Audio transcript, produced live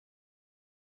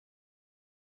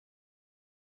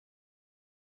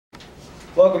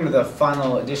Welcome to the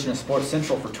final edition of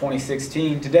SportsCentral for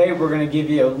 2016. Today we're going to give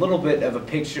you a little bit of a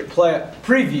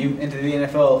preview into the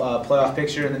NFL playoff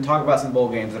picture and then talk about some bowl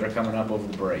games that are coming up over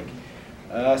the break.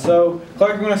 So,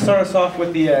 Clark, I'm going to start us off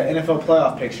with the NFL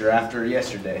playoff picture after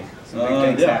yesterday. Some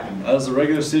big things happened. As the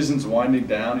regular season's winding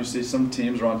down, you see some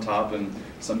teams are on top and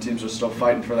some teams are still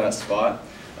fighting for that spot.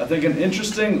 I think an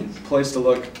interesting place to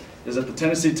look is at the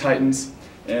Tennessee Titans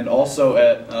and also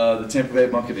at the Tampa Bay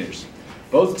Buccaneers.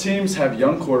 Both teams have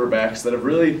young quarterbacks that have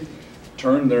really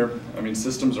turned their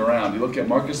systems around. You look at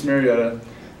Marcus Mariota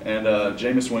and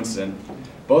Jameis Winston.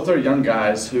 Both are young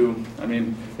guys who,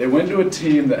 they went to a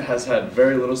team that has had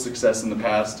very little success in the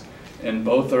past, and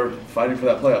both are fighting for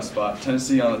that playoff spot.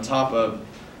 Tennessee on the top of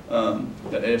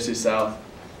the AFC South,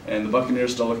 and the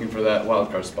Buccaneers still looking for that wild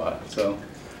card spot. So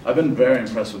I've been very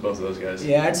impressed with both of those guys.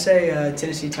 Yeah, I'd say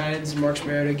Tennessee Titans and Marcus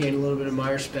Mariota gained a little bit of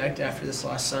my respect after this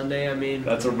last Sunday.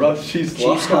 That's a rough Chiefs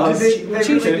loss. They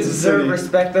really deserve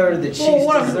respect, though, or the Chiefs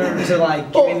deserve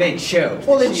to, they choke.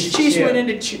 Well, the Chiefs went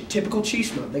into typical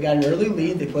Chiefs mode. They got an early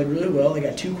lead. They played really well. They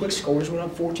got two quick scores, went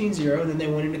up 14-0, and then they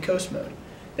went into coast mode.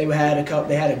 They had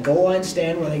a goal line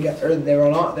stand where they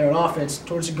were on offense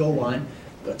towards the goal line,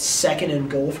 but second and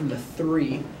goal from the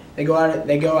 3. They go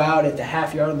out at the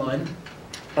half-yard line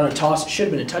on a toss. It should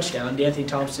have been a touchdown. D'Anthony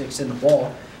Thompson extended the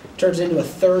ball. Turns into a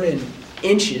 3rd and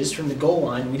inches from the goal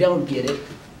line. We don't get it.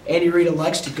 Andy Reid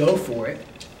elects to go for it.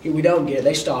 We don't get it.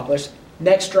 They stop us.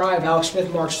 Next drive, Alex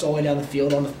Smith marches all the way down the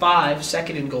field on the 5,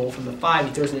 2nd and goal from the 5.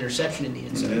 He throws an interception in the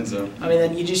end zone.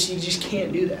 Then you just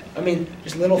can't do that.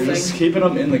 Just little things. Just keeping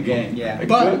them in the game. Yeah.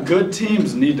 But good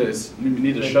teams need to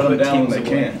shut them down when they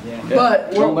can. Yeah.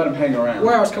 But don't let them hang around.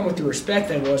 Where I was coming with the respect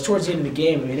then was towards the end of the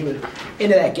game. It was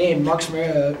into that game. Marcus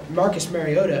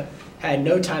Mariota had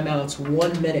no timeouts,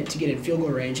 1 minute to get in field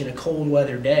goal range in a cold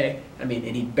weather day. And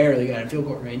he barely got in field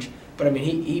goal range. But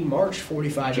he marched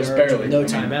 45 yards with no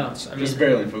timeouts. Just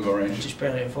barely in field goal range. Just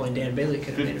barely. If only Dan Bailey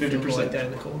could have made a field goal like that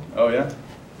in the cold. Oh yeah.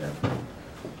 Yeah.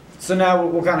 So now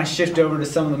we'll kind of shift over to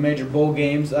some of the major bowl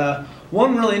games.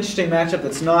 One really interesting matchup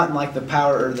that's not in like the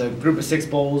power or the group of 6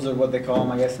 bowls or what they call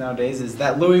them, I guess nowadays, is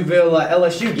that Louisville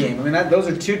LSU game. Those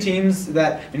are two teams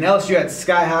that LSU had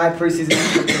sky high preseason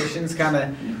expectations, kind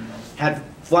of had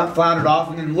floundered off,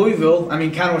 and then Louisville,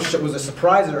 kind of was a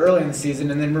surprise early in the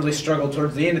season, and then really struggled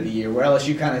towards the end of the year, where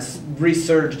LSU kind of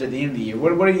resurged at the end of the year.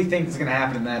 What do you think is going to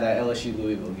happen in that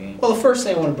LSU-Louisville game? Well, the first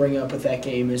thing I want to bring up with that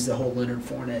game is the whole Leonard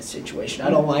Fournette situation. I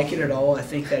don't like it at all. I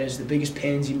think that is the biggest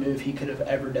pansy move he could have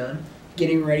ever done.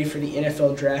 Getting ready for the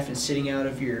NFL draft and sitting out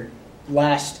of your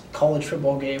last college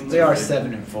football game. They are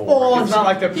 7-4. Oh, it's not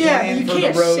like they're playing for the Rose Bowl.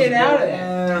 You can't sit out of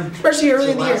that. Especially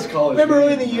early in the year. Remember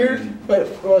early in the year? But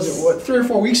what was it? 3 or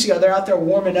 4 weeks ago? They're out there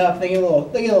warming up. They get a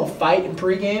little fight in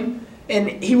pregame, and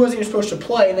he wasn't even supposed to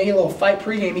play. And they get a little fight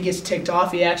pregame. He gets ticked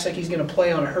off. He acts like he's going to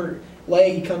play on a hurt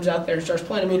leg. He comes out there and starts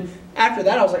playing. After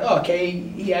that, I was like, oh, okay,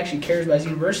 he actually cares about his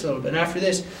university a little bit. And after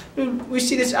this, we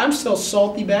see this. I'm still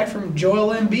salty back from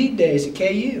Joel Embiid days at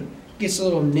KU. Gets a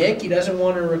little nick. He doesn't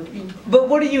want to. But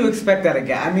what do you expect out of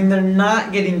guy? They're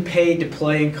not getting paid to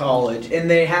play in college, and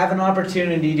they have an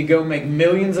opportunity to go make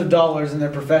millions of dollars in their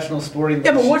profestional sporting.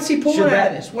 Yeah, but what's he pulling out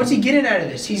of this? What's he getting out of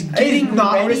this? He's getting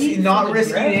not risking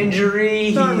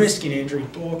injury. Not risking injury.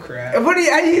 Bull crap.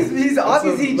 He's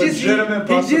obviously he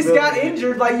just got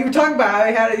injured. Like you were talking about,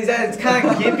 he's had his kind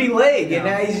of gimpy leg, and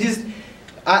now he's just.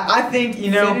 I think,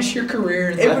 finish your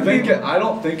career. I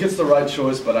don't think it's the right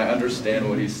choice, but I understand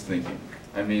what he's thinking.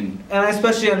 And I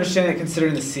especially understand it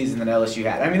considering the season that LSU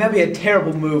had. That'd be a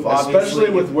terrible move, obviously. Especially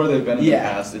with where they've been in the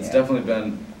past. It's definitely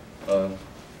been a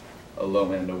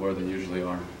low end of where they usually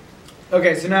are.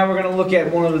 Okay, so now we're going to look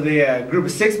at one of the group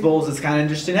of 6 bowls that's kind of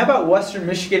interesting. How about Western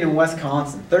Michigan and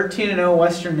Wisconsin? 13-0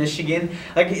 Western Michigan.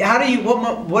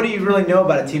 What do you really know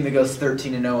about a team that goes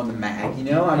 13-0 in the MAC?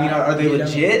 Are they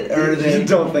legit or are they? You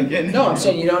don't think it? No, I'm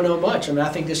saying you don't know much. I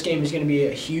think this game is going to be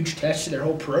a huge test to their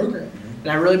whole program. And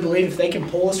I really believe if they can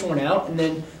pull this one out and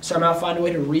then somehow find a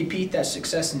way to repeat that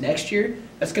success next year,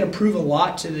 that's going to prove a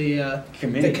lot to the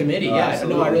committee. Oh, yeah,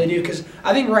 no, I really do. Because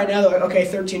I think right now, they're like, okay,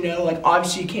 13-0,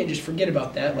 obviously you can't just forget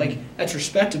about that. That's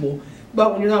respectable.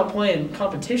 But when you're not playing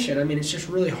competition, it's just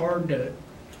really hard to.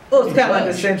 Well, it's kind of like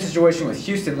the same situation with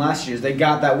Houston last year. They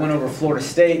got that win over Florida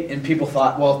State, and people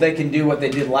thought, well, if they can do what they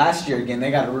did last year again, they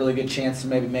got a really good chance to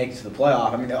maybe make it to the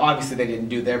playoff. Obviously they didn't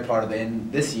do their part of the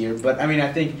end this year, but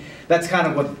I think that's kind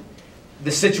of what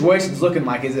the situation's looking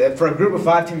like is that for a group of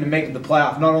 5 team to make it to the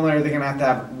playoff, not only are they going to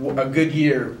have a good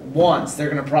year once, they're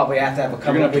going to probably have to have a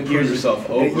couple of good years. You're going to have to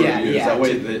prove yourself over years. Yeah. That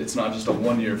way it's not just a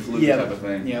one-year fluke type of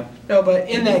thing. Yeah. No, but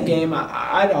in that game,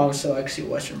 I'd also like to see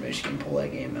Western Michigan pull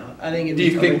that game out. I think. Do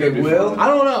you think they will? I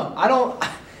don't know.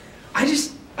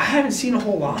 I haven't seen a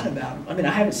whole lot about them. I mean,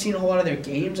 I haven't seen a whole lot of their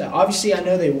games. Obviously, I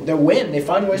know they win. They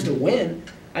find ways to win.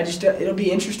 It'll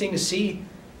be interesting to see.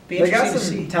 They got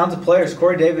some talented players.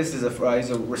 Corey Davis is he's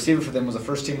a receiver for them. Was a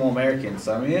first-team All-American.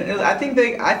 So I mean, I think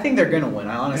they're gonna win.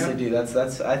 I honestly do.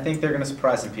 I think they're gonna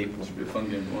surprise some people. It should be a fun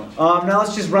game to watch. Now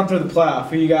let's just run through the playoff.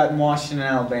 Who you got in Washington and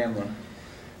Alabama?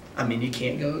 I mean, you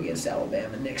can't go against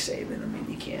Alabama, Nick Saban. I mean,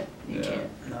 you can't. You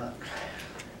can't not.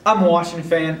 I'm a Washington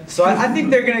fan, so I think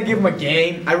they're going to give them a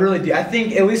game. I really do. I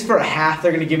think at least for a half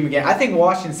they're going to give them a game. I think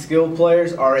Washington's skilled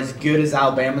players are as good as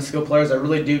Alabama's skilled players. I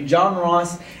really do. John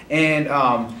Ross and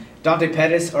Dante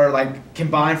Pettis are like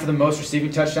combined for the most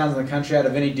receiving touchdowns in the country out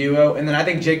of any duo. And then I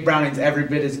think Jake Browning's every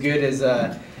bit as good as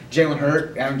Jalen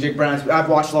Hurt. I mean, Jake Browning's. I've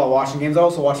watched a lot of Washington games. I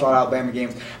also watched a lot of Alabama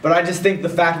games. But I just think the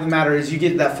fact of the matter is you get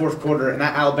to that fourth quarter and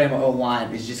that Alabama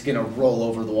O-line is just going to roll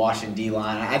over the Washington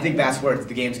D-line. I think that's where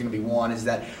the game's going to be won, is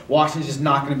that Washington's just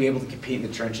not going to be able to compete in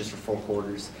the trenches for 4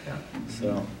 quarters. Yeah.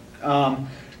 So,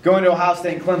 going to Ohio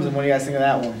State and Clemson, what do you guys think of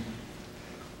that one?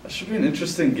 That should be an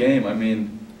interesting game. I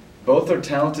mean, both are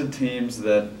talented teams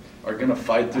that are going to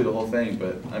fight through the whole thing.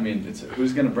 But, I mean, it's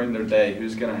who's going to bring their day,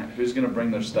 who's going to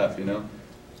bring their stuff, you know?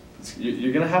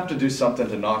 You're going to have to do something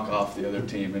to knock off the other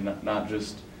team and not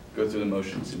just go through the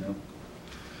motions, you know?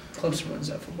 Clemson wins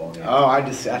that football game. Oh, I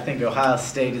think Ohio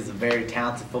State is a very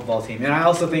talented football team. And I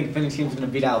also think if any team's going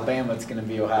to beat Alabama, it's going to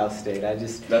be Ohio State.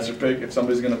 That's your pick, if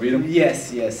somebody's going to beat them?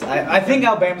 Yes. I think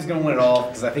Alabama's going to win it all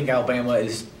because I think Alabama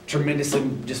is tremendously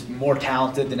just more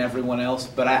talented than everyone else.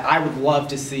 But I would love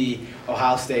to see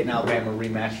Ohio State and Alabama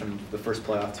rematch from the first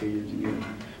playoff 2 years ago.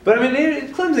 But I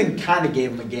mean, Clemson kind of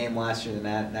gave them a game last year in the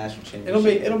national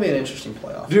championship. It'll be an interesting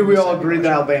playoff. Do we all agree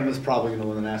that Alabama's probably going to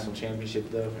win the national championship,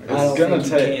 though? I don't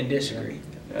think you can disagree.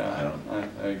 Yeah,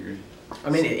 I agree. I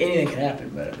mean, anything can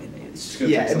happen, but I mean,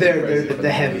 they're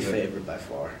the heavy favorite by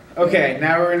far. Okay,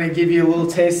 now we're going to give you a little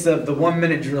taste of the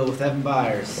 1-minute drill with Evan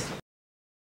Byers.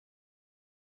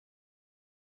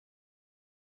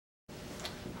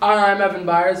 Hi, I'm Evan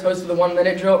Byers, host of the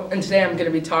 1-minute drill, and today I'm going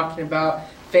to be talking about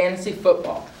fantasy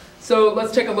football. So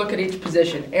let's take a look at each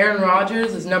position. Aaron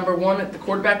Rodgers is number 1 at the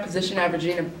quarterback position,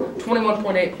 averaging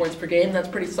 21.8 points per game. That's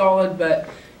pretty solid, but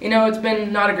you know, it's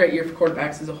been not a great year for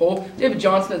quarterbacks as a whole. David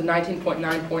Johnson has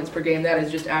 19.9 points per game. That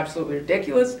is just absolutely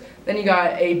ridiculous. Then you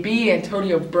got AB,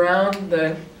 Antonio Brown,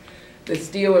 the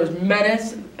Steelers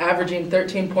menace, averaging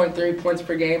 13.3 points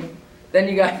per game. Then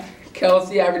you got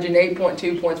Kelsey averaging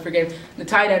 8.2 points per game. The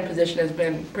tight end position has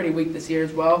been pretty weak this year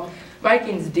as well.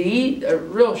 Vikings D, a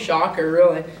real shocker,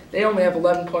 really. They only have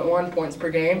 11.1 points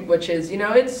per game, which is, you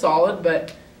know, it's solid,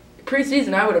 but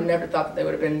preseason I would have never thought that they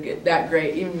would have been that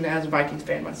great, even as a Vikings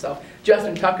fan myself.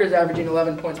 Justin Tucker's averaging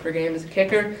 11 points per game as a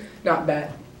kicker. Not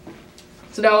bad.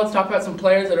 So now let's talk about some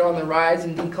players that are on the rise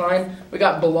and decline. We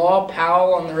got Bilal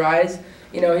Powell on the rise.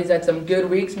 You know, he's had some good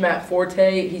weeks. Matt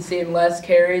Forte, he's seeing less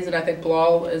carries, and I think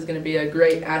Bilal is going to be a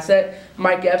great asset.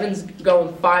 Mike Evans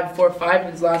going 5-4-5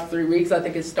 in his last 3 weeks. I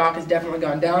think his stock has definitely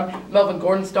gone down. Melvin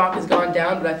Gordon's stock has gone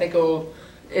down, but I think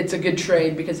it's a good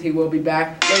trade because he will be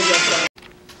back.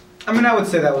 I mean, I would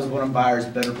say that was one of Byers'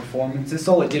 better performances.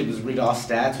 All it did was read off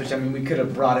stats, which, I mean, we could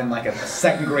have brought in like a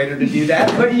second grader to do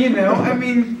that. But, you know, I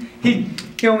mean, he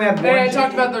only had one. Hey, I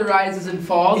talked about the rises and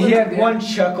falls. He had one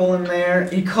chuckle in there.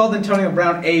 He called Antonio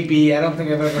Brown AB. I don't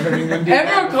think I've ever heard anyone do that.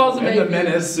 Everyone calls him AB. The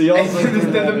menace. He also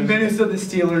the menace of the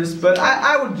Steelers. But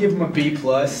I would give him a B+.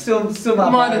 Still not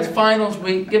Come on, bad. it's finals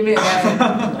week. Give me an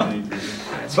A.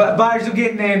 But Byers, you'll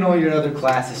get an A in all your other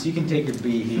classes. You can take your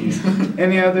B here.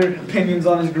 Any other opinions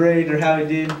on his grade or how he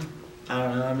did? I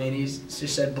don't know. I mean, he's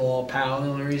just said Bilal Powell. The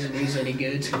only reason he's any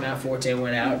good is because Matt Forte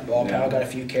went out. Bilal Powell got a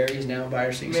few carries now.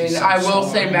 Byers thinks I mean, I will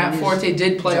say Matt Forte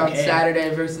did play on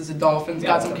Saturday versus the Dolphins.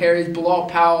 Got some carries. Bilal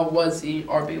Powell was the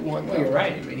RB1. Well, you're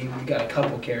right. I mean, he got a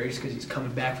couple carries because he's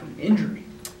coming back from injury.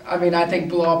 I mean, I think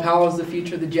Bilal Powell is the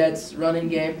future of the Jets running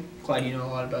game. Glad you know a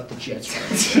lot about the Jets.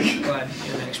 Glad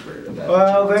you're an expert about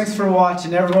Well, thanks for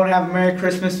watching. Everyone have a Merry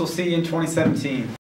Christmas. We'll see you in 2017.